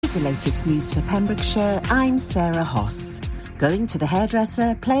With the latest news for Pembrokeshire, I'm Sarah Hoss. Going to the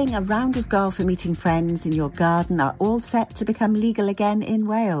hairdresser, playing a round of golf and meeting friends in your garden are all set to become legal again in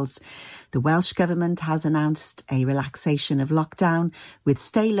Wales. The Welsh Government has announced a relaxation of lockdown, with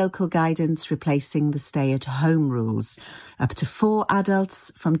stay local guidance replacing the stay-at-home rules. Up to 4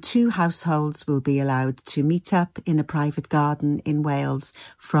 adults from 2 households will be allowed to meet up in a private garden in Wales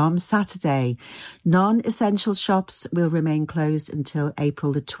from Saturday. Non-essential shops will remain closed until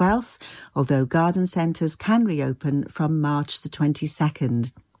April the 12th, although garden centres can reopen from March the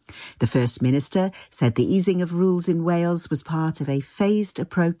 22nd. The First Minister said the easing of rules in Wales was part of a phased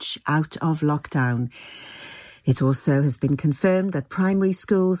approach out of lockdown. It also has been confirmed that primary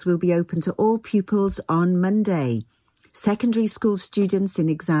schools will be open to all pupils on Monday. Secondary school students in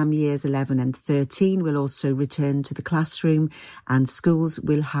exam years 11 and 13 will also return to the classroom, and schools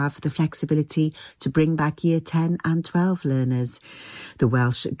will have the flexibility to bring back year 10 and 12 learners. The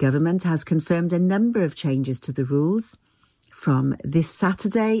Welsh Government has confirmed a number of changes to the rules. From this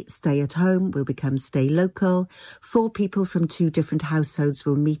Saturday, stay at home will become stay local. 4 people from 2 different households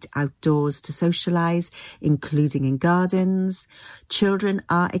will meet outdoors to socialise, including in gardens. Children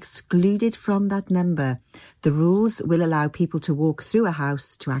are excluded from that number. The rules will allow people to walk through a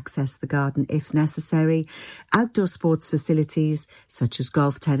house to access the garden if necessary. Outdoor sports facilities, such as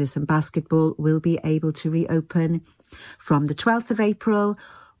golf, tennis and basketball, will be able to reopen. From the 12th of April,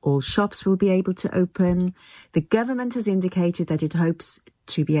 all shops will be able to open. The government has indicated that it hopes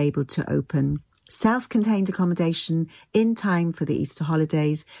to be able to open self-contained accommodation in time for the Easter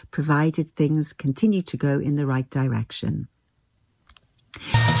holidays, provided things continue to go in the right direction.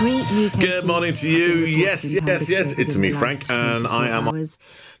 3 new cases. Good morning to you. Yes. It's me, Frank, and I am...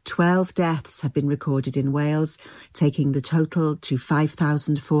 12 deaths have been recorded in Wales, taking the total to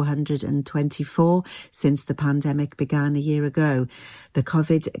 5,424 since the pandemic began a year ago. The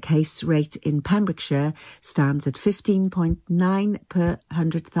COVID case rate in Pembrokeshire stands at 15.9 per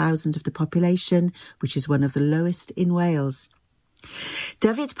 100,000 of the population, which is one of the lowest in Wales.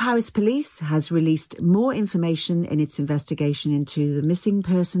 Dyfed-Powys Police has released more information in its investigation into the missing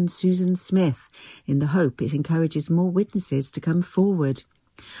person Susan Smith, in the hope it encourages more witnesses to come forward.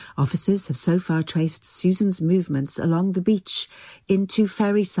 Officers have so far traced Susan's movements along the beach into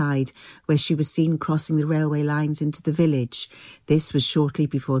Ferryside, where she was seen crossing the railway lines into the village. This was shortly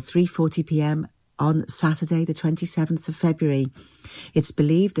before 3:40 p.m. on Saturday, the 27th of February. It's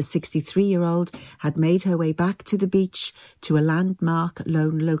believed the 63-year-old had made her way back to the beach to a landmark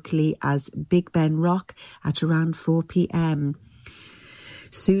known locally as Big Ben Rock at around 4 p.m.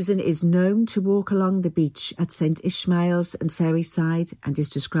 Susan is known to walk along the beach at St Ishmael's and Ferryside and is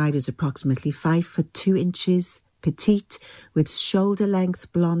described as approximately 5 foot 2 inches, petite, with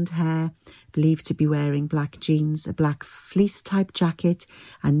shoulder-length blonde hair, believed to be wearing black jeans, a black fleece-type jacket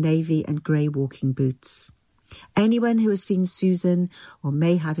and navy and grey walking boots. Anyone who has seen Susan or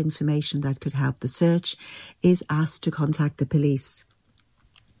may have information that could help the search is asked to contact the police.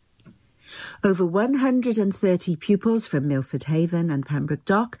 Over 130 pupils from Milford Haven and Pembroke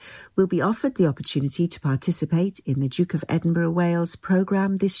Dock will be offered the opportunity to participate in the Duke of Edinburgh Wales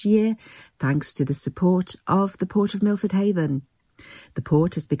programme this year, thanks to the support of the Port of Milford Haven. The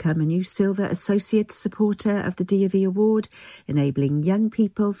Port has become a new Silver Associate supporter of the D.A.V. Award, enabling young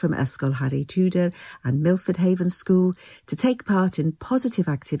people from Ysgol Harry Tudor and Milford Haven School to take part in positive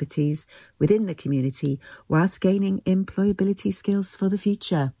activities within the community whilst gaining employability skills for the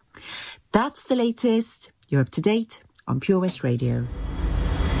future. That's the latest. You're up to date on Pure West Radio.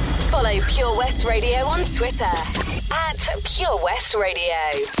 Follow Pure West Radio on Twitter at Pure West Radio.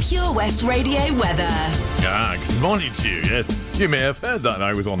 Pure West Radio weather. Good morning to you. Yes, you may have heard that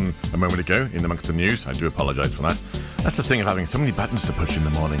I was on a moment ago in amongst the news. I do apologise for that. That's the thing of having so many buttons to push in the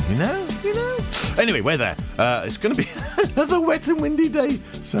morning, you know. Anyway, weather. It's going to be another wet and windy day.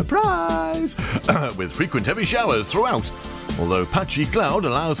 Surprise! With frequent heavy showers throughout. Although patchy cloud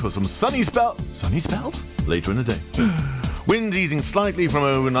allows for some sunny spells later in the day. Winds easing slightly from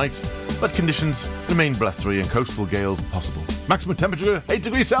overnight, but conditions remain blustery and coastal gales possible. Maximum temperature 8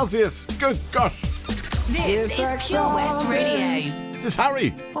 degrees Celsius. Good gosh. This is Pure West Radio. This is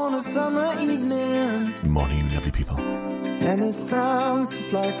Harry. On a summer evening. Good morning, you lovely people. And it sounds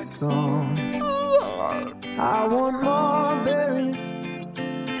just like a song. I want more berries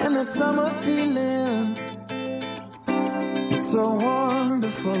and that summer feeling. It's so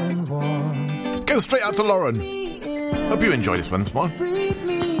wonderful and warm. Go straight out to Lauren. Hope you enjoy this one, Swan. Breathe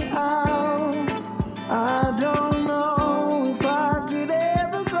me out. I don't know if I could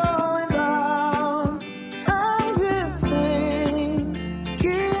ever go without. I'm just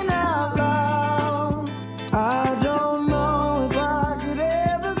thinking out loud. I don't know if I could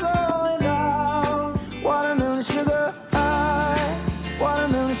ever go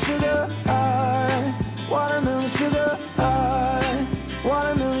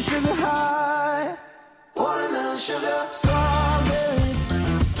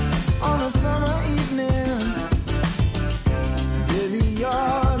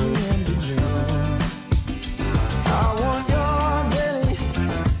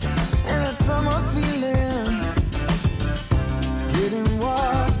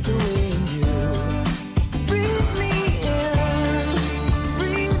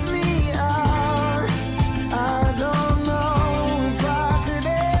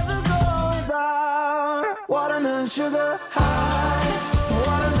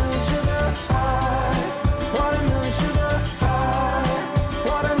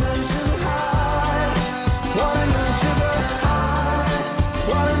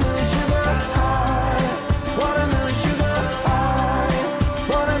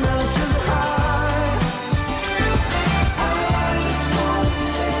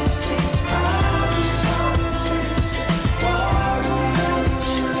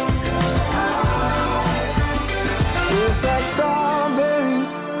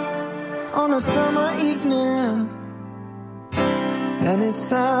and it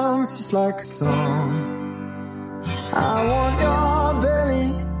sounds just like a song. I want your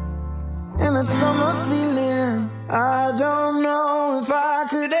belly and that summer feeling. I don't know if I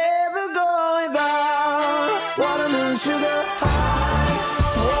could ever go without watermelon sugar high,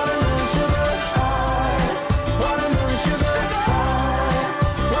 watermelon sugar high, watermelon sugar high,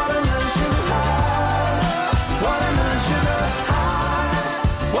 watermelon sugar high, watermelon sugar high,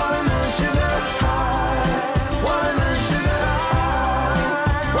 watermelon sugar high, watermelon sugar high,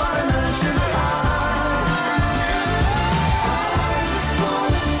 watermelon sugar high.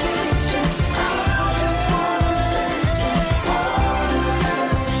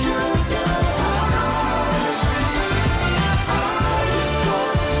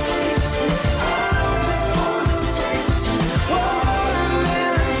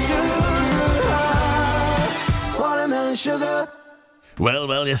 Sugar.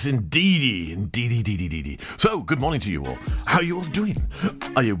 Well, yes, indeedy. So, good morning to you all. How are you all doing?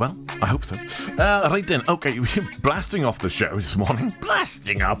 Are you well? I hope so. Right then, okay, we're blasting off the show this morning.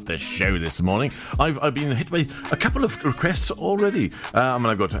 I've been hit by a couple of requests already. I'm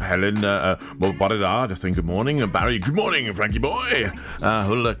going to go to Helen Mobarada, just saying good morning. Barry, good morning, Frankie boy.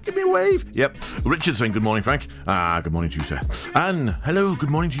 Who'll give me a wave. Yep. Richard saying good morning, Frank. Good morning to you, sir. Anne, hello, good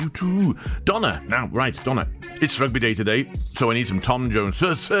morning to you too. Donna, now, right, Donna. It's rugby day today, so I need some Tom Jones.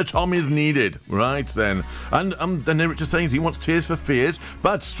 Sir Tom is needed. Right then. And then Richard saying he wants Tears for Fears,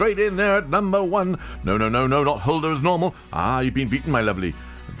 but straight in there at number 1. No, not Hulda as normal. You've been beaten, my lovely.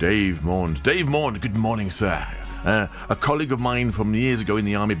 Dave Maund, good morning, sir. A colleague of mine from years ago in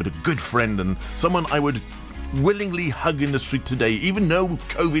the army, but a good friend and someone I would willingly hug in the street today, even though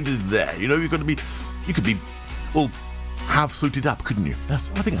COVID is there. You know, you could be all half-suited up, couldn't you? I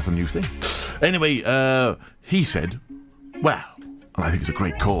think that's a new thing. Anyway, he said, well, and I think it's a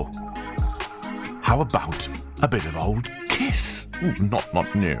great call, how about a bit of old Kiss? Not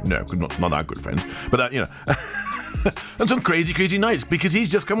our good friends, but, you know, and some crazy nights, because he's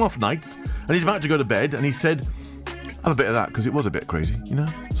just come off nights, and he's about to go to bed, and he said, have a bit of that, because it was a bit crazy, you know?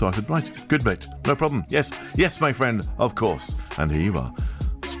 So I said, right, good bit, no problem. Yes, my friend, of course. And here you are,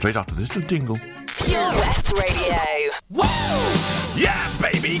 straight after this little jingle. Pure West Radio. Whoa! Yeah,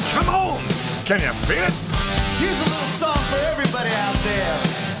 baby, come on! Can you feel it? Here's a little song for everybody out there.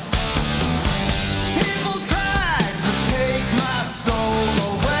 People tried to take my soul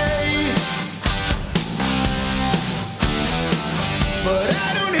away, but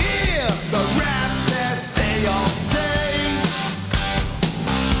I don't hear the rap that they all say.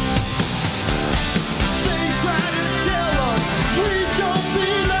 They try to tell us we don't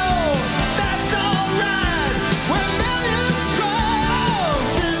belong. That's alright. We're millions strong.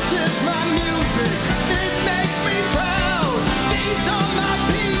 This is my music. It makes me proud. These are my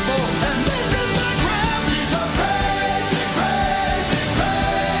people, and this is my crowd. These are crazy, crazy,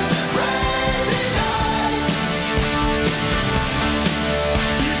 crazy, crazy nights.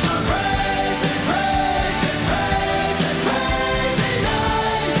 These are crazy, crazy, crazy, crazy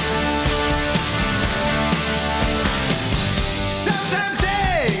nights. Sometimes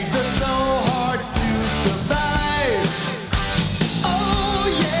days are so hard to survive. Oh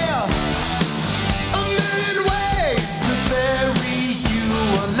yeah, a million ways to bury you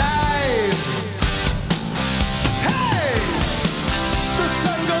alive. Hey, the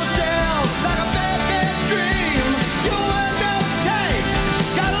sun goes down like a bad dream. You end up tight,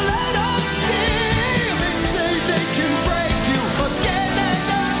 gotta let off steam. They say they can break you again and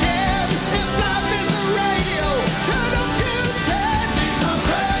again. If life is a radio, turn up to 10. These are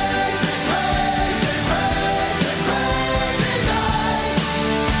crazy, crazy, crazy, crazy nights.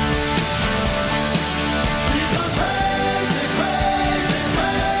 These are crazy, crazy,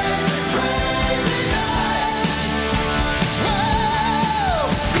 crazy, crazy nights. Whoa!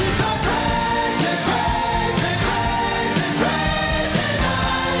 These are crazy, crazy, crazy, crazy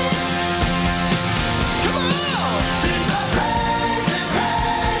nights. Come on! These are crazy,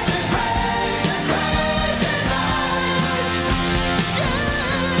 crazy, crazy, crazy nights. Yeah!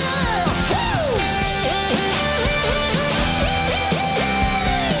 Woo!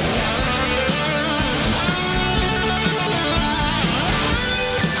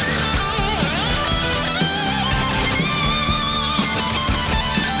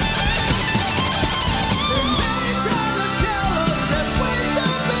 And they try to tell us that we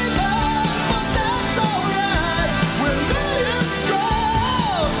don't belong, but that's alright. We're millions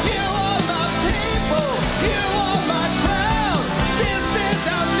strong. You are my people. You are my crowd. This is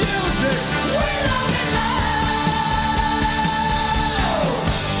our music. We don't belong.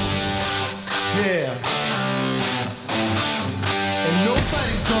 Yeah. And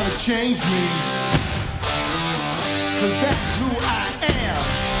nobody's gonna change me. 'cause that's who I am.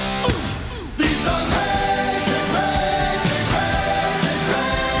 These are crazy, crazy, crazy,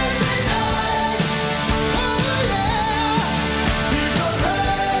 crazy nights. Oh yeah. These are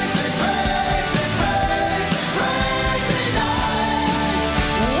crazy, crazy, crazy, crazy nights.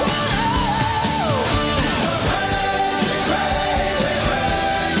 Whoa. These are crazy, crazy,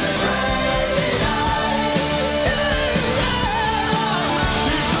 crazy, crazy nights. Yeah.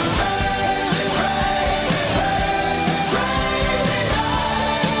 These are crazy, crazy, crazy, crazy nights.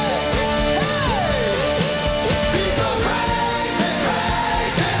 These are crazy,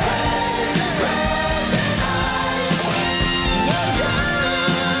 crazy, crazy, crazy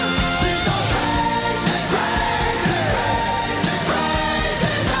nights. Yeah. These are crazy, crazy, crazy, crazy nights. These are crazy, crazy,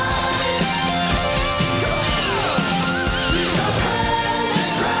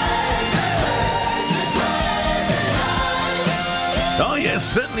 crazy, crazy nights. Oh, yes,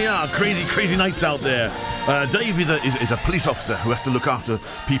 certainly are. Crazy, crazy nights out there. Dave is a police officer who has to look after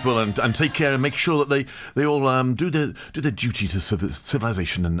people and take care and make sure that they all do their duty to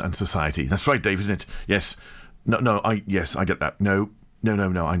civilization and society. That's right, Dave, isn't it? Yes. No, I get that. No,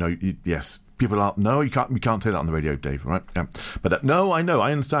 I know. Yes. People are... No, you can't say that on the radio, Dave, right? Yeah. But no, I know,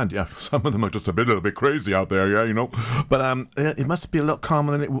 I understand. Yeah, some of them are just a little bit crazy out there, yeah, you know. But it must be a lot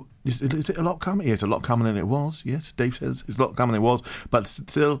calmer than it... Is it a lot calmer? Yes, a lot calmer than it was. Yes, Dave says it's a lot calmer than it was. But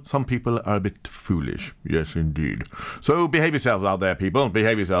still, some people are a bit foolish. Yes, indeed. So behave yourselves out there, people.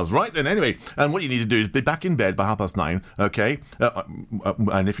 Behave yourselves. Right then, anyway. And what you need to do is be back in bed by 9:30, okay?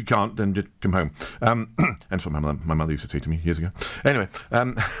 And if you can't, then just come home. And that's what my mother used to say to me years ago. Anyway,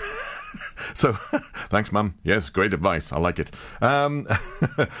 so, thanks, Mum. Yes, great advice. I like it.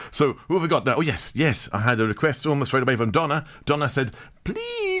 So, who have we got now? Oh, yes. I had a request almost straight away from Donna. Donna said,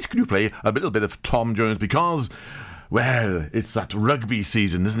 please, could you play a little bit of Tom Jones because, well, it's that rugby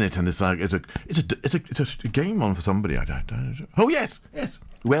season, isn't it? And it's a game on for somebody. Oh, yes.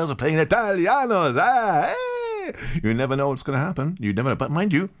 Wales are playing Italianos. Hey! You never know what's going to happen. You never know. But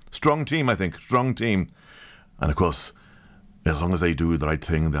mind you, strong team, I think. Strong team. And, of course... As long as they do the right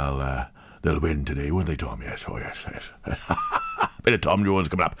thing, they'll win today, won't they, Tom? Yes, oh yes. Bit of Tom Jones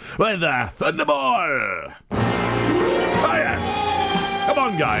coming up with Thunderball! Oh yes! Come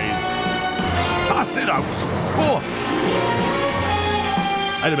on, guys! Pass it out! Oh!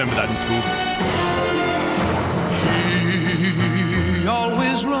 I remember that in school. He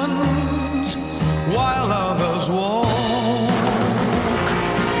always runs while others walk.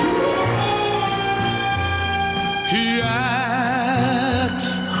 He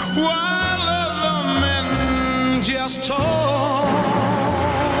acts while other men just talk.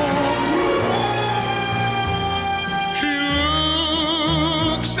 He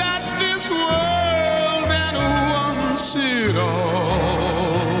looks at this world and wants it all.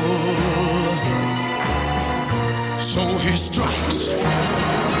 So he strikes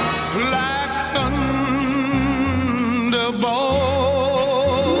like thunderbolt.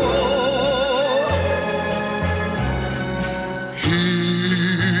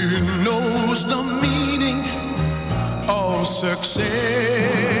 The meaning of success.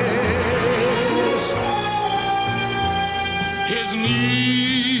 His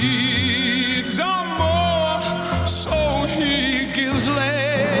needs are more, so he gives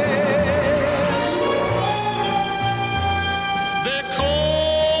less. They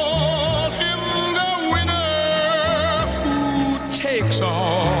call him the winner who takes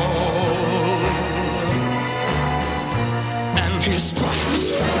all, and he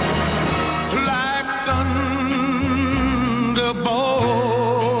strikes like thunderbolt.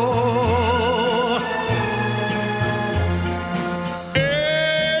 Any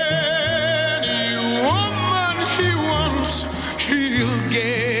woman he wants, he'll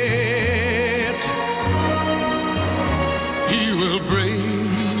get. He will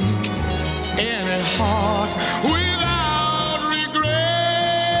break any heart without regret.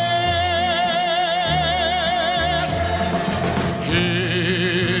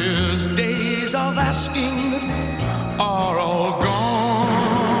 His days of asking are all gone.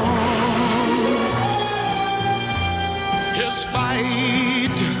 His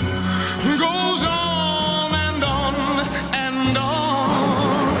fight goes on and on and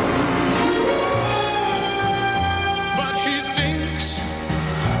on. But he thinks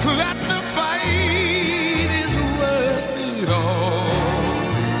that the fight is worth it all.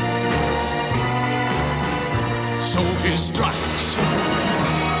 So he strikes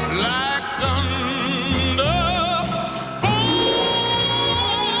like thunder.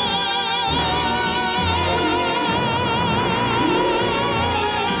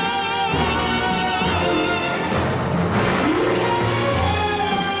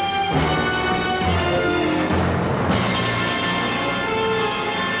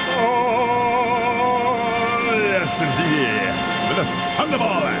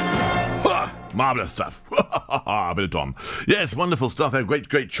 Marvellous stuff. A bit of Tom. Yes, wonderful stuff there.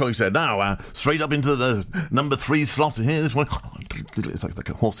 Great choice there. Now, straight up into the number 3 slot here. This one, it's like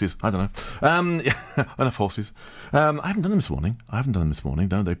horses. I don't know. Enough horses. I haven't done them this morning.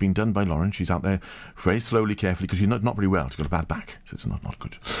 No, they've been done by Lauren. She's out there very slowly, carefully, because she's not very well. She's got a bad back, so it's not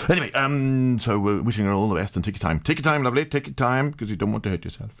good. Anyway, so we're wishing her all the best, and take your time. Take your time, lovely. Take your time, because you don't want to hurt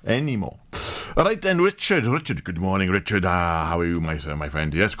yourself anymore. All right then, Richard. Good morning, Richard. How are you, my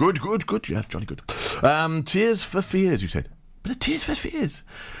friend? Yes, good. Yeah, jolly good. Tears for Fears, you said. But Tears for Fears.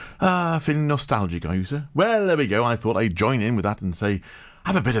 Feeling nostalgic, are you, sir? Well, there we go. I thought I'd join in with that and say,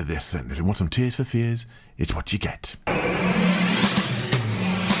 have a bit of this then. If you want some Tears for Fears, it's what you get.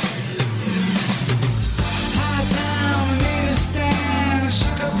 High town made a stand,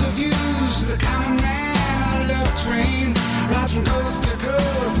 shook up the views. The common man, love train, rides from coast to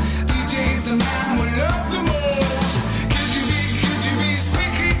coast. DJ's the man we love the most. Could you be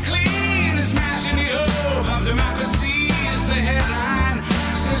squeaky clean and smashing the hope of democracy is the headline.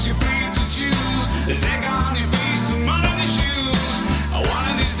 Says you're free to choose. There's egg on your face and mud on your shoes. One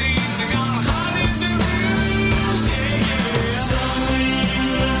of these days they're gonna call it the blues. Yeah.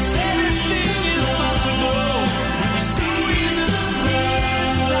 Anything is possible. Sowing the seeds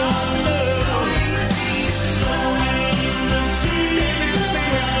of love. Sowing the seeds of love.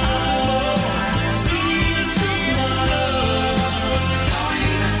 Anything is possible. Sowing the seeds of love.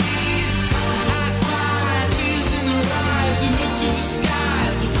 Sowing the seeds. Eyes wide, tears in their eyes, and look to the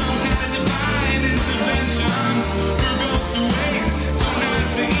skies for some kind of divine intervention.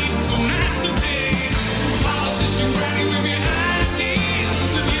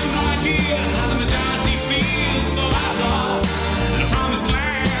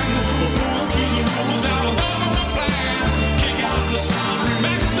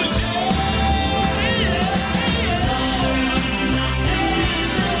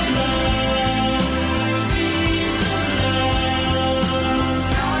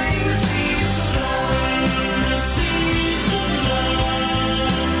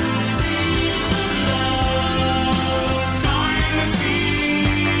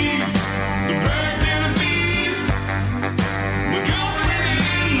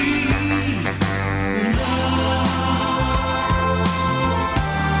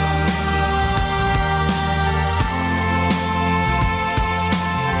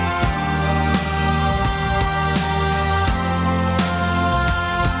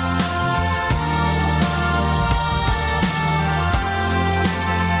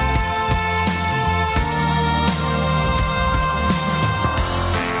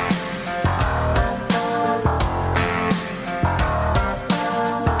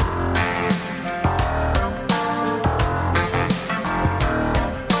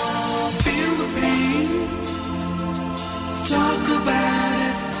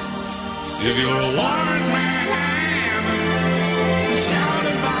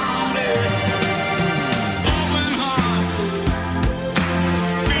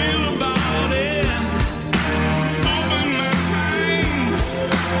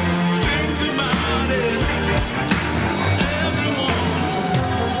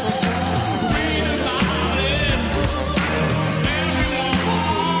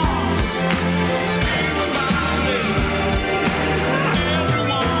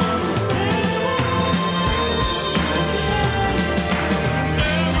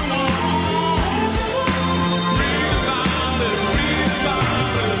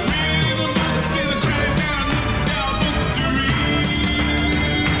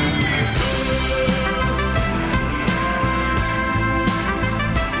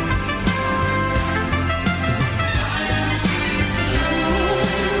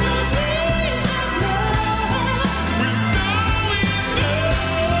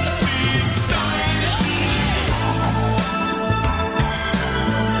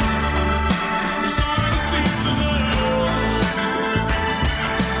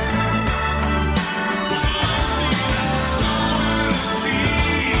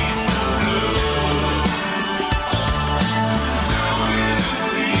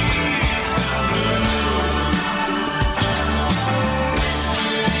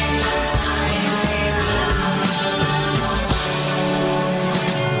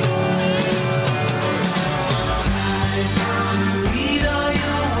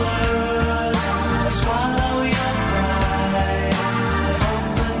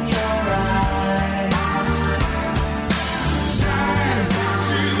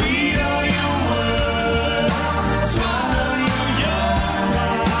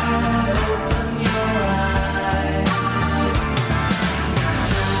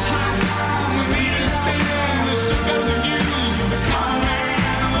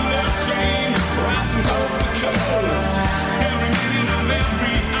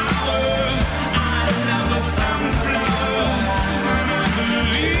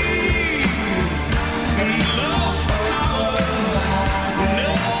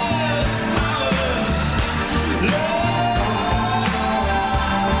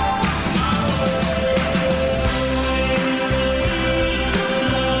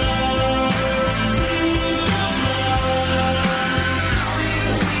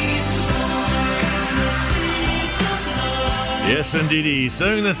 Yes, indeed.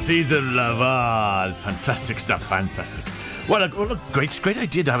 Sowing the seeds of love. Ah, fantastic stuff. Fantastic. Well, great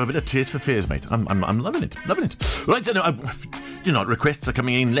idea to have a bit of Tears for Fears, mate. I'm loving it. Right, you know, requests are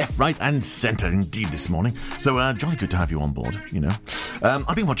coming in left, right, and centre indeed this morning. So jolly good to have you on board. You know,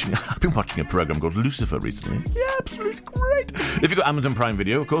 I've been watching a program called Lucifer recently. Yeah, absolutely great. If you've got Amazon Prime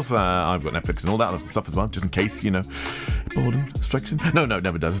Video, of course, I've got Netflix and all that other stuff as well, just in case, you know, boredom strikes in. No,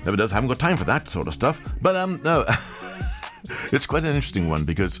 never does. I haven't got time for that sort of stuff. But no. It's quite an interesting one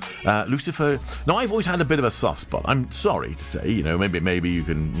because Lucifer. Now, I've always had a bit of a soft spot. I'm sorry to say, you know, maybe you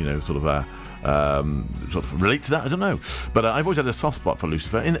can, you know, sort of relate to that. I don't know, but I've always had a soft spot for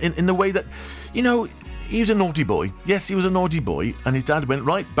Lucifer in the way that, you know, he was a naughty boy. Yes, he was a naughty boy, and his dad went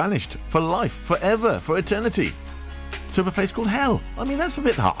banished for life, forever, for eternity, to a place called hell. I mean, that's a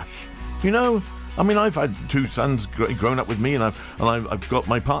bit harsh, you know. I mean, I've had two sons grown up with me, and I've got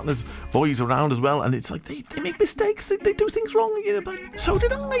my partner's boys around as well, and it's like they make mistakes, they do things wrong, you know, but so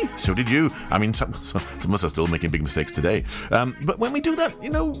did I, so did you. I mean, some of us are still making big mistakes today. But when we do that,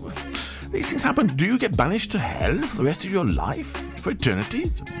 you know, these things happen. Do you get banished to hell for the rest of your life, for eternity?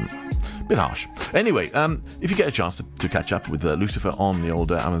 It's a bit harsh. Anyway, if you get a chance to catch up with Lucifer on the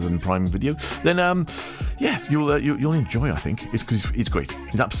old Amazon Prime Video, then yes, you'll enjoy. I think it's because he's great.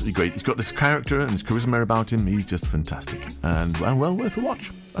 He's absolutely great. He's got this character and his charisma about him. He's just fantastic and well worth a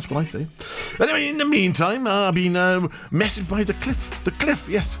watch. That's what I say. Anyway, in the meantime, I've been messaged by the Cliff. The Cliff,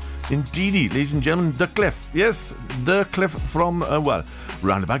 yes, indeedy, ladies and gentlemen, the Cliff. Yes, the Cliff from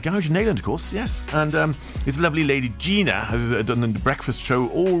Roundabout Garage in Nayland, of course. Yes, and his lovely lady Gina has done the breakfast show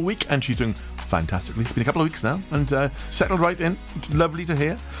all week, and she's doing fantastically. It's been a couple of weeks now, and settled right in. It's lovely to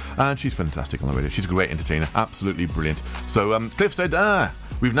hear, and she's fantastic on the radio. She's a great entertainer, absolutely brilliant. So Cliff said,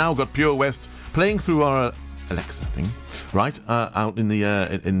 we've now got Pure West playing through our Alexa thing, right, out in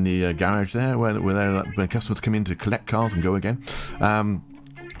the garage there, when customers come in to collect cars and go again,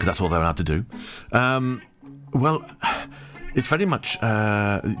 because that's all they're allowed to do. Well, it's very much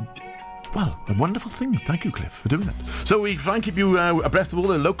a wonderful thing. Thank you, Cliff, for doing that. So we try and keep you abreast of all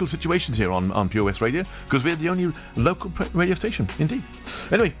the local situations here on Pure West Radio, because we're the only local radio station, indeed.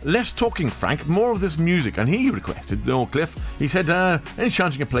 Anyway, less talking, Frank, more of this music. And he requested, Cliff, he said, any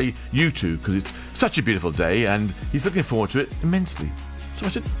chance you can play U2, because it's such a beautiful day, and he's looking forward to it immensely. So I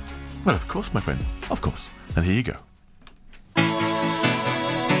said, well, of course, my friend, of course. And here you go.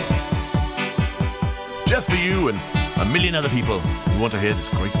 Just for you and a million other people who want to hear this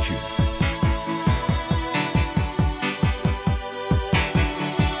great tune.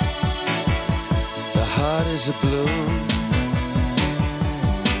 Heart is a balloon,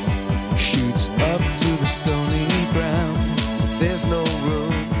 shoots up through the stony ground. There's no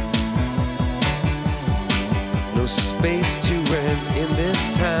room, no space to rent in this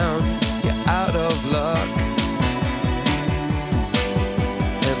town. You're out of luck,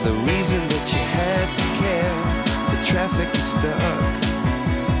 and the reason that you had to care, the traffic is stuck,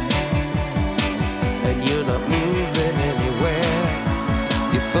 and you're not moving anywhere.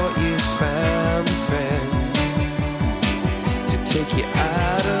 You thought you found a friend to take you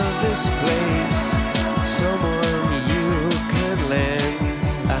out of this place, someone you could lend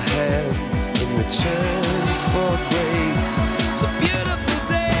a hand in return for grace. It's a beautiful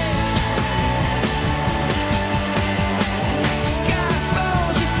day, sky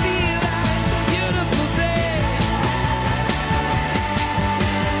falls, you feel like it's a beautiful day,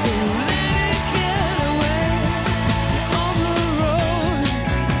 so let it get away on the road.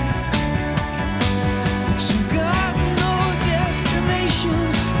 You've got no destination,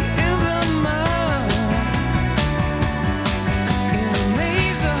 you're in the mud, in the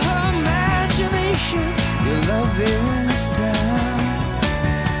maze of her imagination. You love this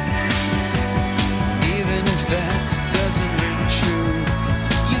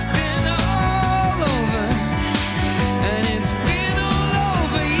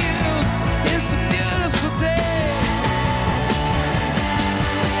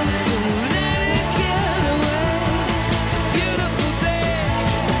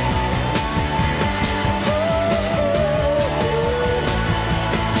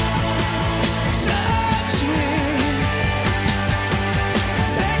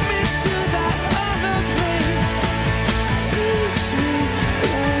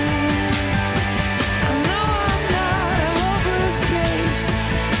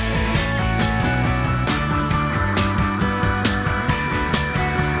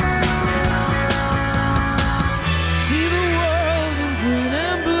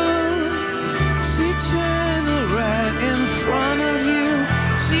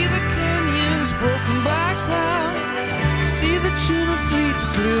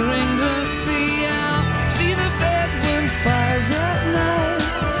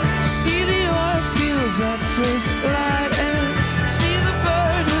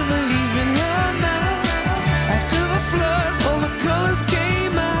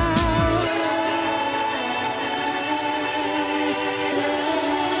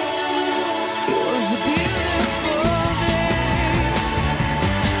was a beautiful day.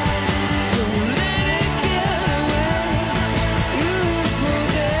 Don't let it get away. Beautiful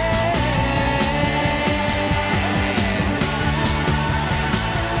day.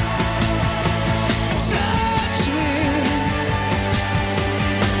 Touch me.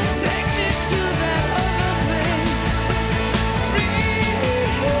 Take me to that other place.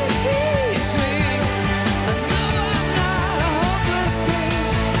 Release me. I know I'm not a hopeless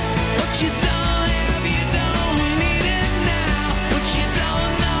case. What you don't have, you don't need it now. What you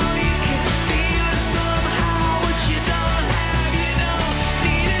don't know, you can feel it somehow. What you don't have, you don't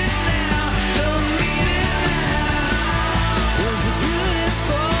need it now. Don't need it now. It was a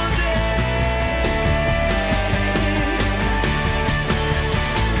beautiful day.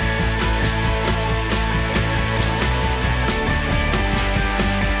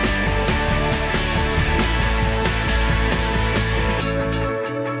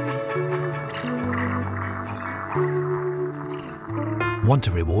 Want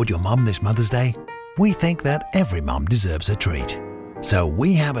to reward your mum this Mother's Day? We think that every mum deserves a treat. So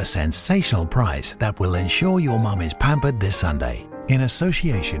we have a sensational prize that will ensure your mum is pampered this Sunday. In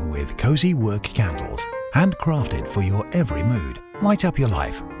association with Cozy Work Candles. Handcrafted for your every mood. Light up your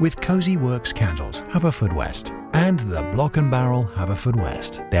life with Cozy Works Candles, Haverfordwest. And the Block and Barrel,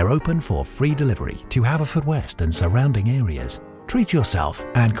 Haverfordwest. They're open for free delivery to Haverfordwest and surrounding areas. Treat yourself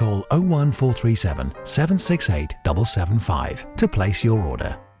and call 01437 768 775 to place your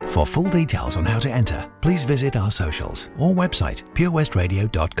order. For full details on how to enter, please visit our socials or website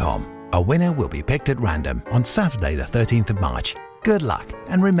purewestradio.com. A winner will be picked at random on Saturday the 13th of March. Good luck,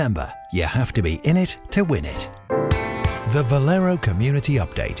 and remember, you have to be in it to win it. The Valero Community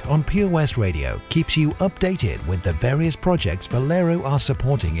Update on Pure West Radio keeps you updated with the various projects Valero are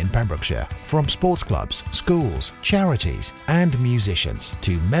supporting in Pembrokeshire, from sports clubs, schools, charities and musicians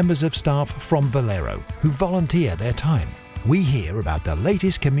to members of staff from Valero who volunteer their time. We hear about the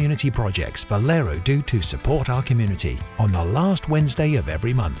latest community projects Valero do to support our community on the last Wednesday of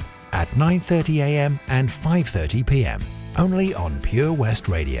every month at 9:30 a.m. and 5:30 p.m. only on Pure West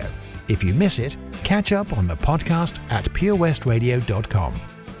Radio. If you miss it, catch up on the podcast at purewestradio.com.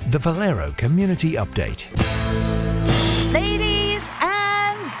 The Valero Community Update. Ladies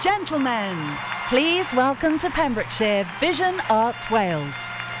and gentlemen, please welcome to Pembrokeshire Vision Arts Wales,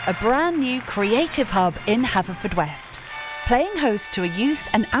 a brand new creative hub in Haverfordwest. Playing host to a youth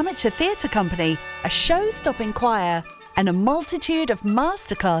and amateur theatre company, a show-stopping choir, and a multitude of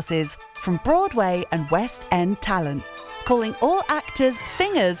masterclasses from Broadway and West End talent. Calling all actors,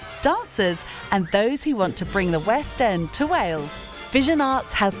 singers, dancers and those who want to bring the West End to Wales. Vision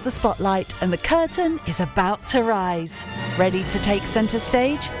Arts has the spotlight and the curtain is about to rise. Ready to take centre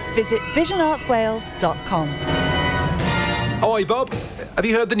stage? Visit visionartswales.com. Oh, hi, Bob. Have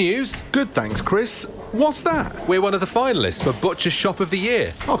you heard the news? Good, thanks, Chris. What's that? We're one of the finalists for Butcher's Shop of the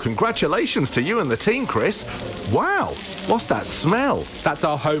Year. Oh, congratulations to you and the team, Chris. Wow, what's that smell? That's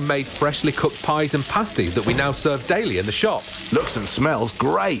our homemade freshly cooked pies and pasties that we now serve daily in the shop. Looks and smells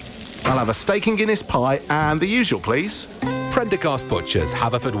great. I'll have a steak and Guinness pie and the usual, please. Prendergast Butchers,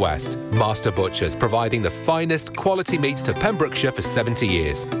 Haverfordwest. Master Butchers, providing the finest quality meats to Pembrokeshire for 70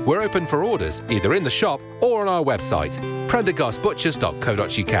 years. We're open for orders, either in the shop or on our website,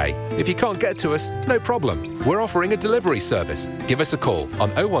 prendergastbutchers.co.uk. If you can't get to us, no problem. We're offering a delivery service. Give us a call on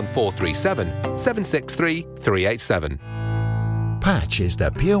 01437 763 387. Patch is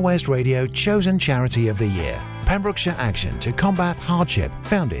the Pure West Radio chosen charity of the year. Pembrokeshire Action to Combat Hardship,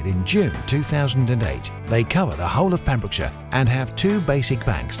 founded in June 2008. They cover the whole of Pembrokeshire and have 2 basic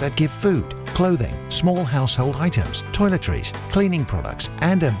banks that give food, clothing, small household items, toiletries, cleaning products,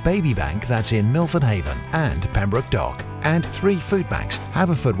 and a baby bank that's in Milford Haven and Pembroke Dock, and 3 food banks,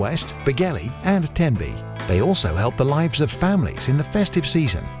 Haverfordwest, Begelly and Tenby. They also help the lives of families in the festive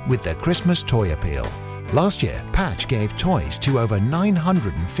season with their Christmas toy appeal. Last year, Patch gave toys to over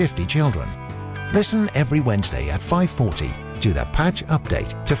 950 children. Listen every Wednesday at 5:40 to the Patch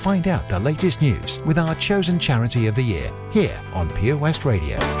Update to find out the latest news with our chosen charity of the year here on Pure West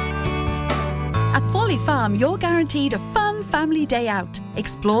Radio. At Folly Farm, you're guaranteed a fun family day out.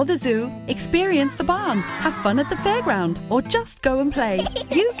 Explore the zoo, experience the barn, have fun at the fairground, or just go and play.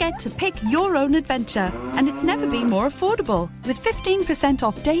 You get to pick your own adventure, and it's never been more affordable. With 15%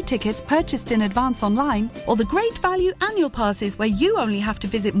 off day tickets purchased in advance online, or the great value annual passes where you only have to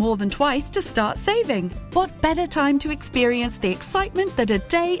visit more than twice to start saving. What better time to experience the excitement that a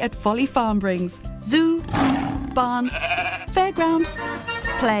day at Folly Farm brings? Zoo, barn, fairground,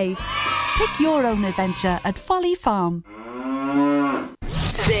 play. Pick your own adventure at Folly Farm.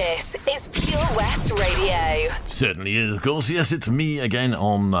 This is Pure West Radio. Certainly is, of course. Yes, it's me again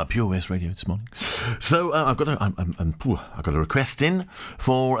on Pure West Radio this morning. So I've got a request in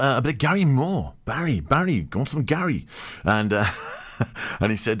for a bit of Gary Moore. Barry, want some Gary? And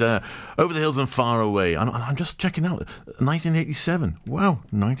and he said, "Over the hills and far away." I'm just checking out 1987. Wow,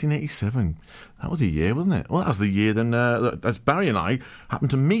 1987. That was a year, wasn't it? Well, that was the year then that Barry and I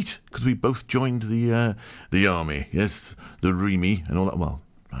happened to meet because we both joined the army. Yes, the Remy and all that. Well,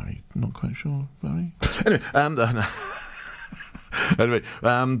 Barry, not quite sure, Barry. Anyway,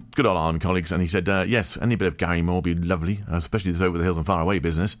 good old army colleagues, and he said, yes, any bit of Gary Moore would be lovely, especially this over the hills and far away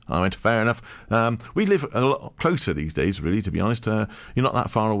business. I went, fair enough. We live a lot closer these days, really, to be honest. You're not that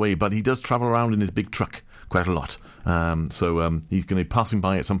far away, but he does travel around in his big truck quite a lot. So he's going to be passing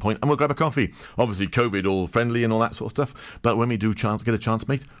by at some point, and we'll grab a coffee. Obviously, COVID all friendly and all that sort of stuff, but when we do get a chance,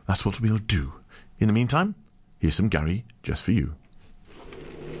 mate, that's what we'll do. In the meantime, here's some Gary just for you.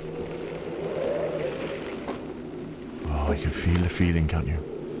 Oh, you can feel the feeling, can't you?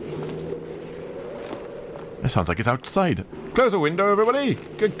 It sounds like it's outside. Close the window, everybody.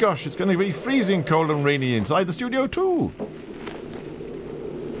 Good gosh, it's going to be freezing cold and rainy inside the studio too.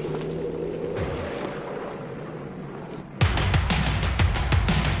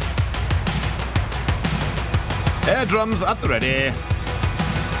 Air drums at the ready.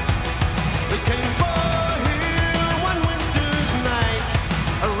 They came for him one winter's night,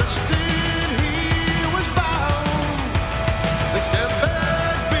 arrested. They said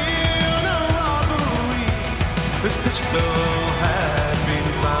there'd been a robbery. His pistol had been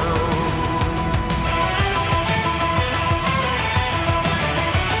found.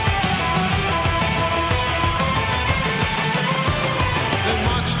 They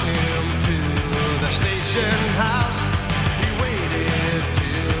marched him to the station house. He waited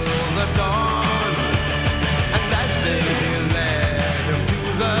till the dawn, and as they led him to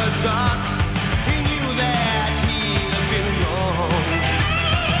the dark, he knew that he had been wrong.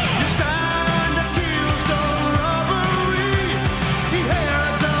 You stand accused of robbery. He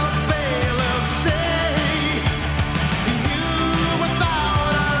heard the bailiff say he knew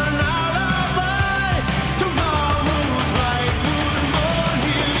without an alibi tomorrow's light would mourn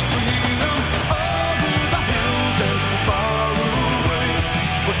his freedom over the hills and far away.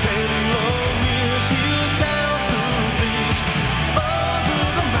 For 10 long years he'll count the days over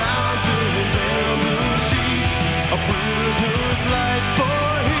the mountains and the seas. A prisoner's life for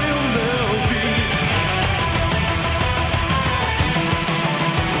him there'll be.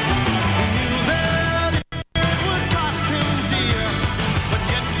 He knew that it would cost him dear, but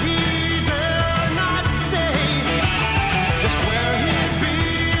yet he dare not say just where he'd be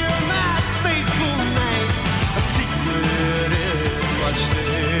on that fateful night. A secret it must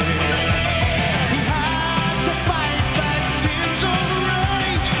stay. He had to fight back tears of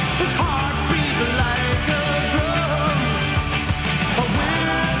rage. His heart beat like a drum. For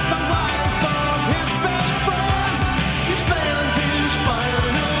with the wife of his best friend, he spent his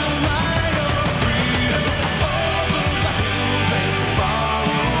final night of freedom over the hills and far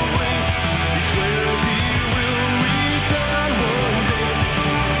away. He swears he will return one day,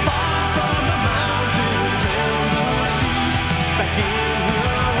 far from the mountains and the seas. Back in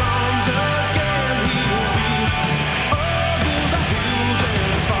her arms again he'll be, over the hills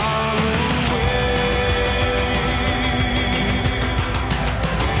and far away.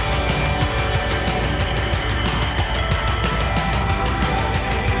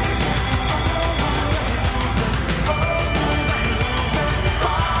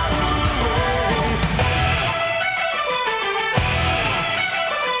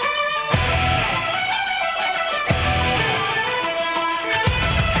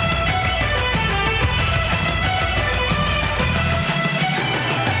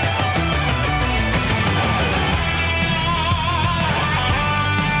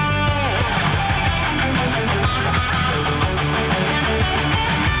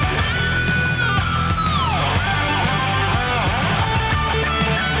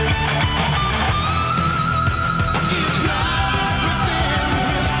 It's not within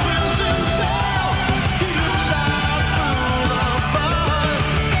his prison cell. He looks out through the bars.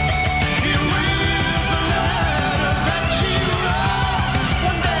 He reads the letters that she wrote.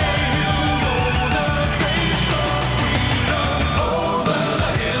 One day he'll know the days of freedom over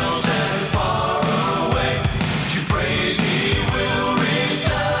the hills and far away. She prays he will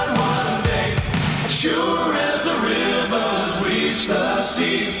return one day, as sure as the rivers reach the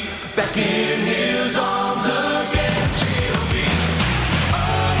seas. Back in his arms again she'll be,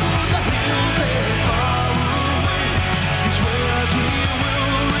 over the hills and far away. He swears he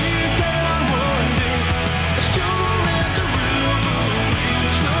will return one day, as sure as the river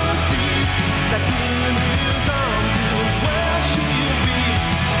reach the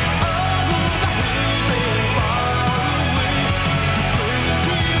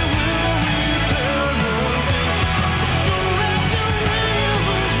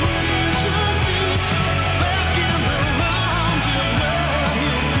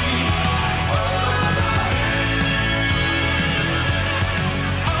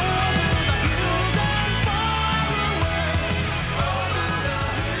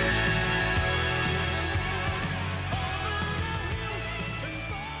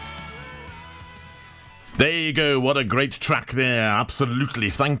There you go. What a great track there.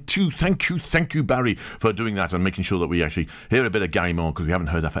 Absolutely. Thank you, Barry, for doing that and making sure that we actually hear a bit of Gary Moore, because we haven't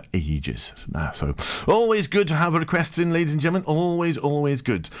heard that for ages. So always good to have requests in, ladies and gentlemen. Always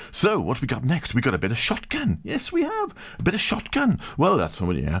good. So what have we got next? We got a bit of Shotgun. Yes, we have a bit of Shotgun. Well, that's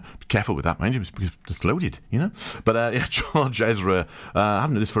somebody. Yeah, be careful with that, mind you, because it's loaded, you know. But yeah, George Ezra. I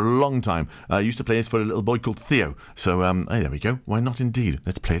haven't done this for a long time. I used to play this for a little boy called Theo. So hey, there we go. Why not indeed?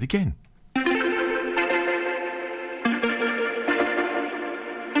 Let's play it again.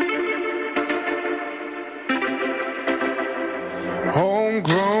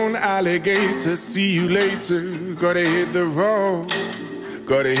 Homegrown alligator, see you later. Gotta hit the road,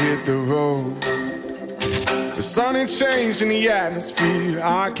 gotta hit the road. The sun ain't changing the atmosphere,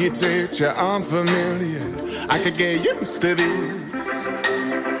 architecture unfamiliar. I could get used to this.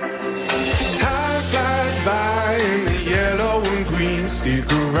 Time flies by in the yellow and green. Stick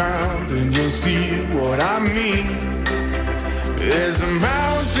around and you'll see what I mean. There's a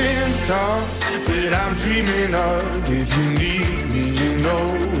mountain top that I'm dreaming of. If you need me, you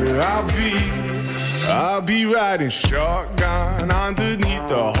know where I'll be. I'll be riding shotgun underneath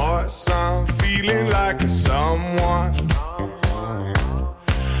the hot sun, feeling like a someone.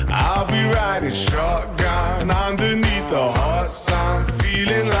 I'll be riding shotgun underneath the hot sun,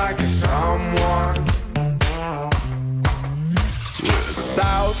 feeling like a someone. We're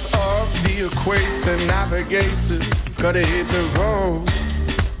south of the equator, navigator. Gotta hit the road,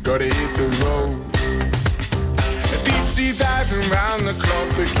 gotta hit the road. Deep sea diving round the clock,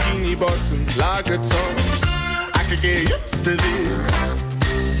 bikini bottoms, lager tops. I could get used to this.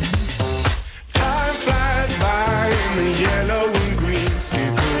 Time flies by in the yellow and green.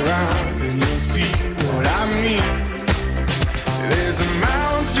 Stick around and you'll see what I mean. There's a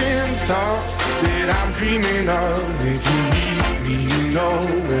mountain top that I'm dreaming of. If you need me, you know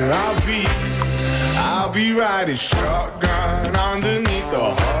where I'll be. I'll be riding shotgun underneath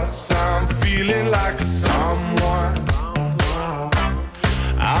the hot sun, feeling like a someone.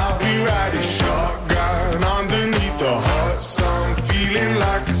 I'll be riding shotgun underneath the hot sun, feeling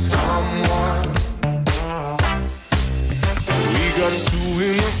like a someone. We got two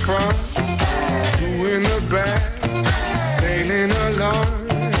in the front, two in the back, sailing along,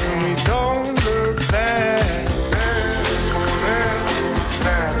 and we don't look back.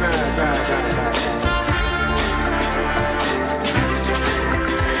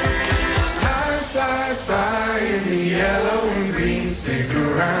 By in the yellow and green, stick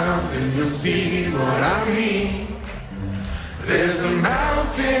around and you'll see what I mean. There's a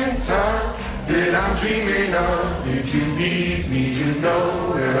mountain top that I'm dreaming of. If you need me, you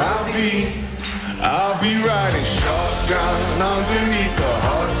know where I'll be. I'll be riding shotgun underneath the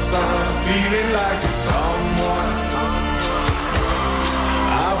hot sun, feeling like a someone.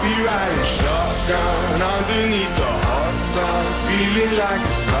 I'll be riding shotgun underneath the hot sun, feeling like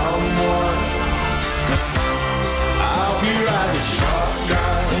a someone. I'll be riding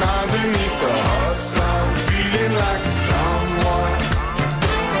shotgun underneath the hot sun, feeling like a someone.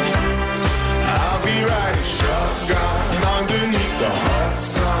 I'll be riding shotgun underneath the hot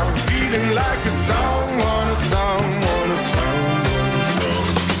sun, feeling like a someone, a someone, a someone, a someone.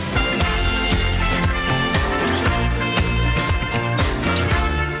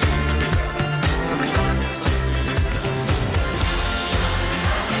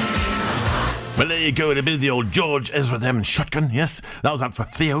 Well, there you go, a bit of the old George Ezra them and Shotgun, yes. That was out for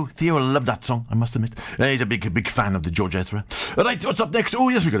Theo. Theo loved that song, I must admit. He's a big fan of the George Ezra. Right, what's up next? Oh,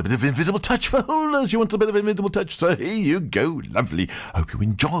 yes, we've got a bit of Invisible Touch for holders. You want a bit of Invisible Touch? So here you go. Lovely. Hope you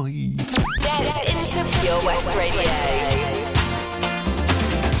enjoy. Get into Pure West Radio.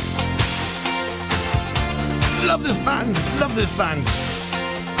 Love this band. Love this band.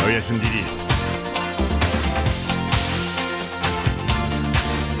 Oh, yes, indeed.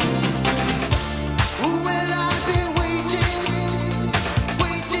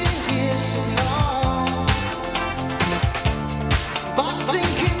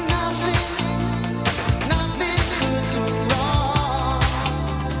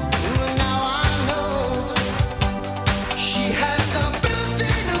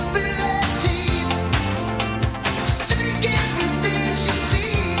 Take everything she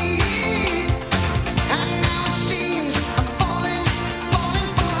sees.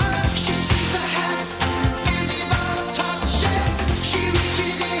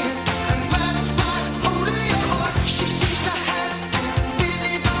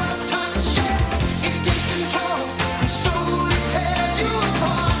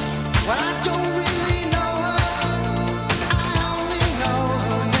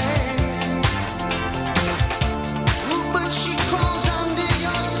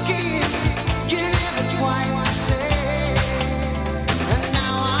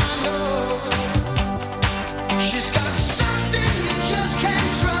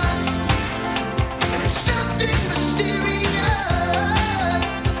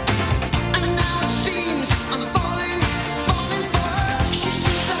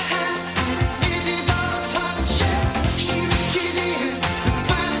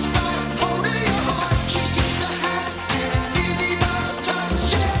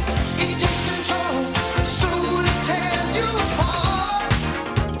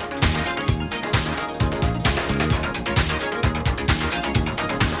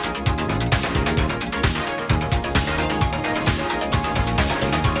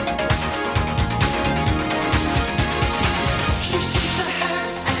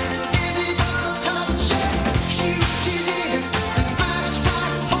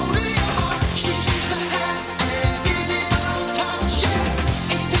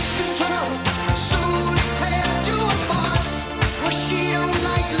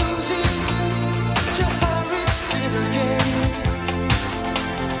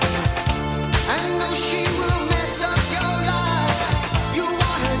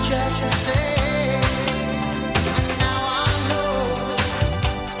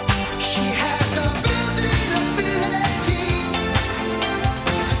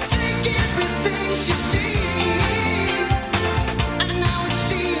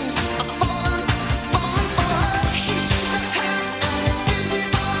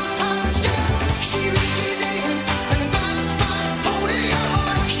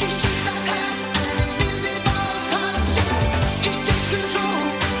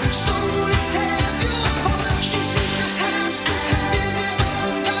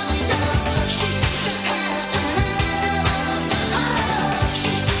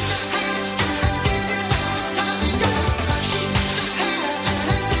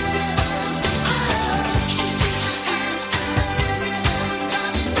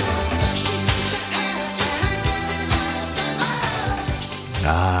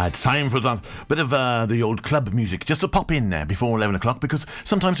 It's time for that bit of the old club music just to pop in there before 11 o'clock, because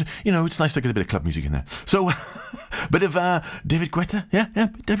sometimes, you know, it's nice to get a bit of club music in there. So, bit of David Guetta, yeah,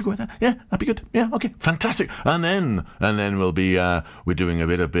 David Guetta, yeah, that'd be good, yeah, okay, fantastic. And then we'll be we're doing a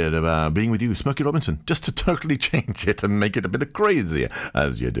bit of Being With You, Smokey Robinson, just to totally change it and make it a bit of crazier,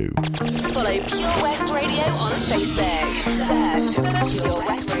 as you do. Follow Pure West Radio on Facebook. Search for Pure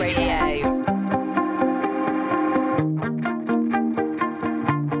West Radio.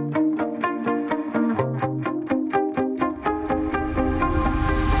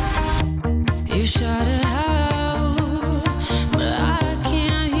 You shut it out, but I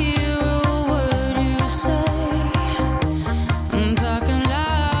can't hear a word you say. I'm talking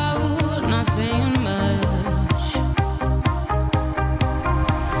loud, not saying much.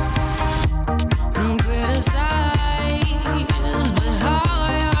 I'm criticized, but how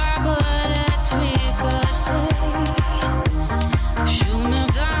your bullets ricochet. Shoot me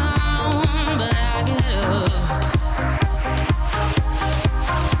down, but I get up.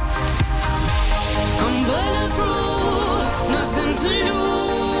 I'm bulletproof, nothing to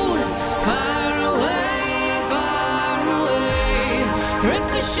lose. Far away,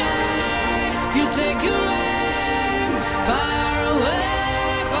 ricochet. You take your aim. Far away.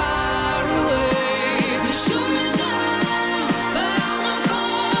 You shoot me down, but I won't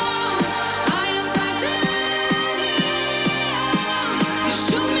fall. I am titanium. You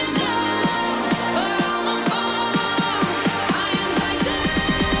shoot me down, but I won't fall. I am titanium.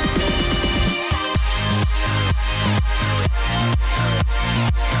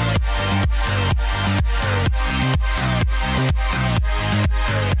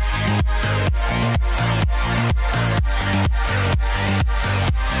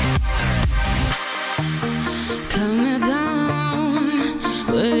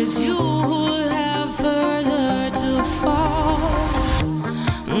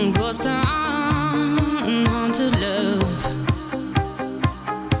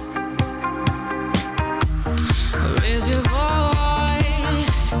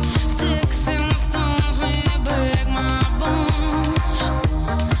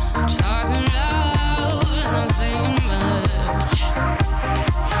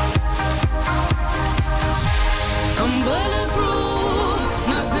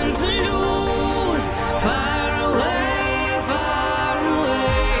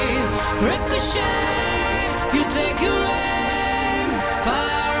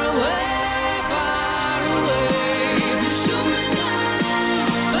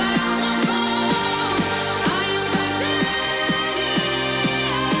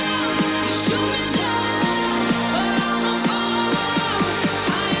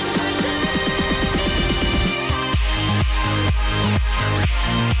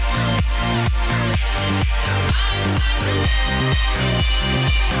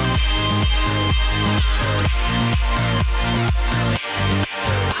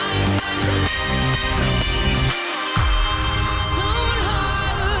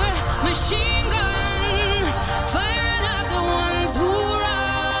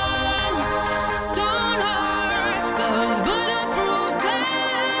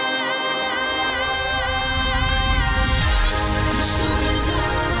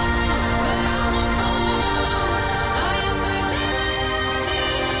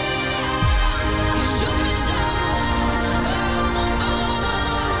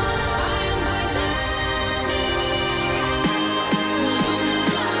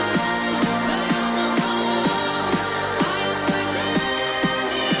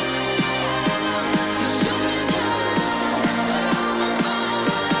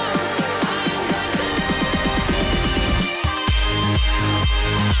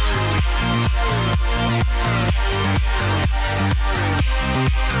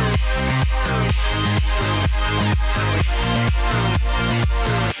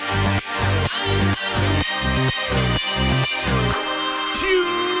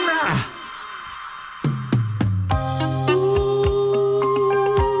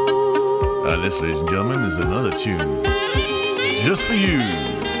 you.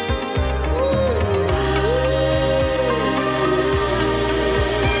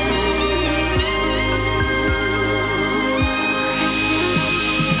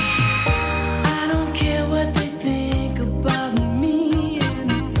 I don't care what they think about me,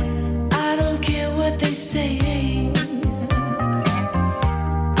 and I don't care what they say.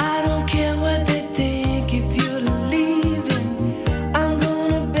 I don't care what they think if you're leaving. I'm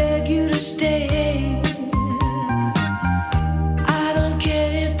gonna beg you to stay. I don't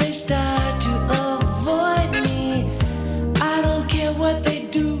care if they start to avoid me. I don't care what they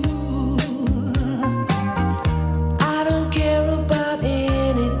do. I don't care about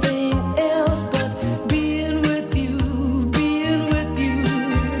anything else but being with you, being with you.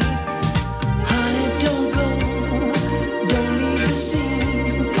 Honey, don't go, don't leave the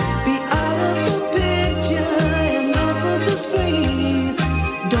scene. Be out of the picture and off of the screen.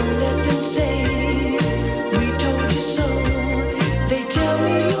 Don't let them say we told you so. They tell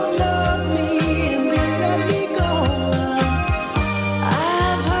me you love me and then let me go.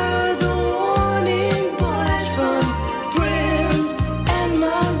 I've heard the warning voice from friends and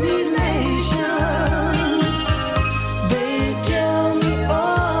my relations. They tell me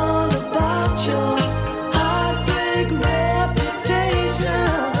all about your heartbreak reputation.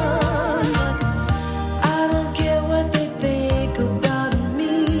 I don't care what they think about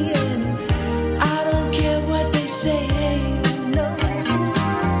me, and I don't care what they say. No,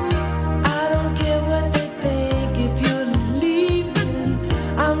 I don't care what they think if you're leaving.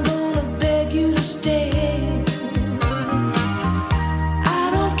 I'm gonna beg you to stay.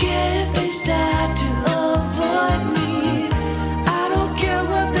 I don't care if they start to avoid me. I don't care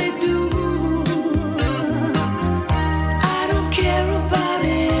what they do. I don't care about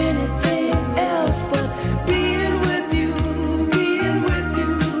anything else but being with you, being with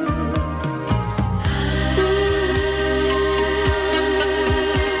you.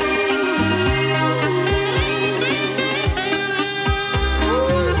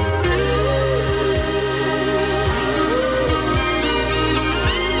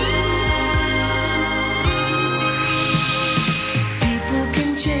 People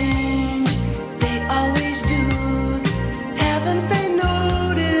can change, they always do. Haven't they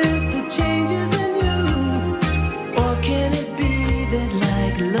noticed the changes in you? Or can it be that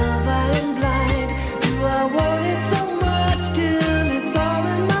like love I am blind? Do I want it so much till it's all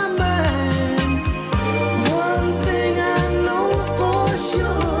in my mind? One thing I know for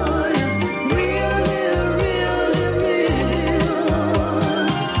sure is really, really real.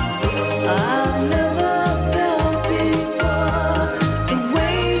 I've never felt before the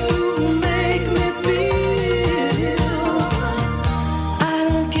way you make me feel. I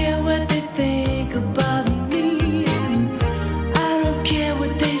don't care what they think about me, and I don't care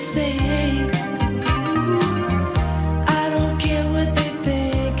what they say. I don't care what they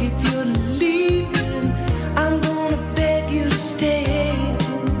think if you're leaving. I'm gonna beg you to stay.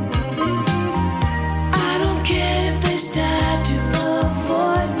 I don't care if they start to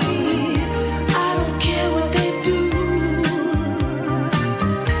avoid me. I don't care what they do.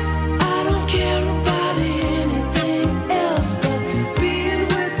 I don't care about anything else but being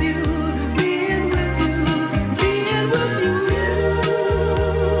with you, being with you, being with you, being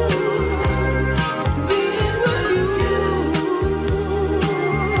with you.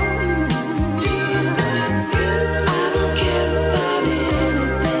 I don't care about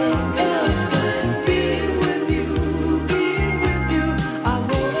anything else but being with you, being with you. I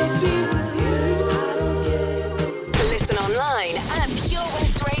wanna be with you. I don't care. Listen online at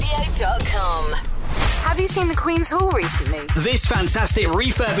purewestradio.com. Have you seen the Queen's Hall recently? This fantastic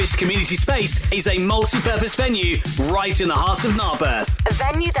refurbished community space is a multi-purpose venue right in the heart of Narberth. A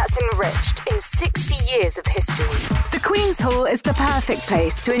venue that's enriched in 60 years of history. The Queen's Hall is the perfect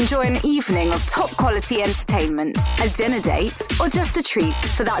place to enjoy an evening of top quality entertainment, a dinner date, or just a treat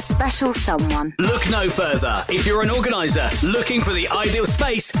for that special someone. Look no further if you're an organiser looking for the ideal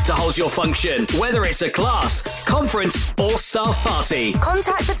space to hold your function, whether it's a class, conference or staff party.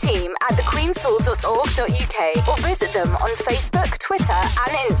 Contact the team at thequeenshall.org.uk or visit them on Facebook, Twitter and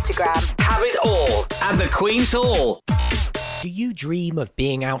Instagram. Have it all at the Queen's Hall. Do you dream of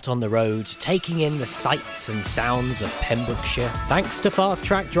being out on the road, taking in the sights and sounds of Pembrokeshire? Thanks to Fast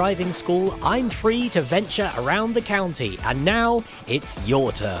Track Driving School, I'm free to venture around the county, and now it's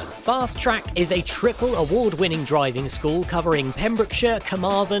your turn. Fast Track is a triple award-winning driving school covering Pembrokeshire,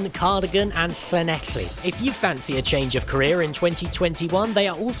 Carmarthen, Cardigan and Llanelli. If you fancy a change of career in 2021, they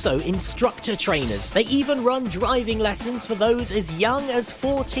are also instructor trainers. They even run driving lessons for those as young as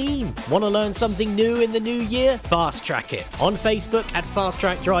 14. Want to learn something new in the new year? Fast Track it. On Facebook at Fast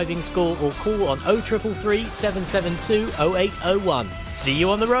Track Driving School or call on 0333 772 0801. See you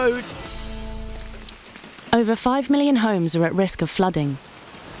on the road. Over 5 million homes are at risk of flooding,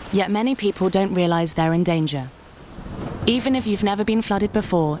 yet many people don't realise they're in danger. Even if you've never been flooded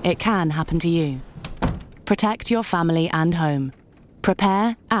before, it can happen to you. Protect your family and home.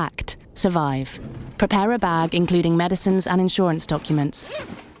 Prepare, act, survive. Prepare a bag including medicines and insurance documents.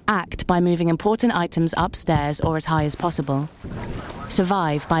 Act by moving important items upstairs or as high as possible.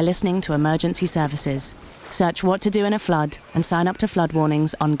 Survive by listening to emergency services. Search what to do in a flood and sign up to flood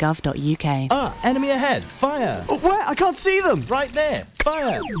warnings on gov.uk. Ah, enemy ahead. Fire. Oh, where? I can't see them. Right there.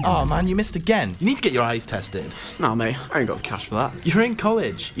 Fire. Oh, man, you missed again. You need to get your eyes tested. Nah, mate, I ain't got the cash for that. You're in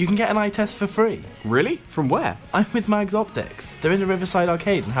college. You can get an eye test for free. Really? From where? I'm with Mags Optics. They're in the Riverside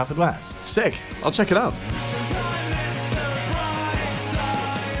Arcade in Haverfordwest. Sick. I'll check it out.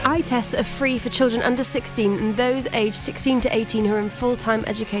 Eye tests are free for children under 16 and those aged 16 to 18 who are in full-time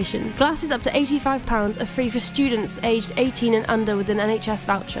education. Glasses up to £85 are free for students aged 18 and under with an NHS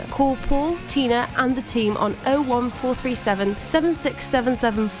voucher. Call Paul, Tina and the team on 01437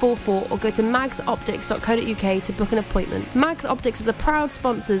 767744 or go to magsoptics.co.uk to book an appointment. Mags Optics are the proud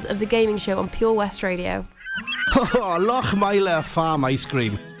sponsors of the gaming show on Pure West Radio. Oh, Lochmeyler Farm Ice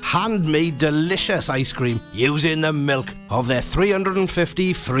Cream. Handmade delicious ice cream using the milk of their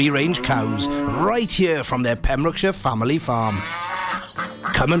 350 free-range cows right here from their Pembrokeshire family farm.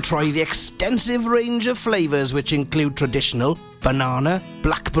 Come and try the extensive range of flavours which include traditional, banana,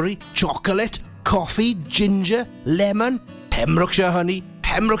 blackberry, chocolate, coffee, ginger, lemon, Pembrokeshire honey,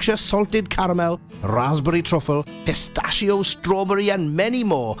 Pembrokeshire salted caramel, raspberry truffle, pistachio, strawberry and many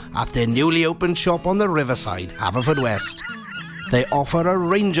more at their newly opened shop on the Riverside, Haverfordwest. They offer a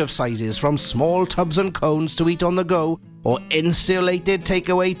range of sizes from small tubs and cones to eat on the go or insulated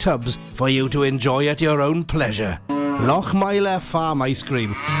takeaway tubs for you to enjoy at your own pleasure. Lochmeyler Farm Ice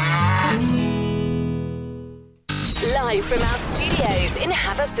Cream. Live from our studios in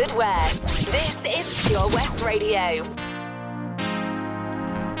Haverfordwest, this is Pure West Radio.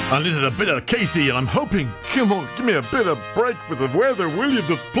 And this is a bit of Casey, and I'm hoping, come on, give me a bit of break with the weather, will you?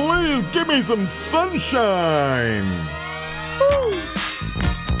 Just please give me some sunshine. Woo.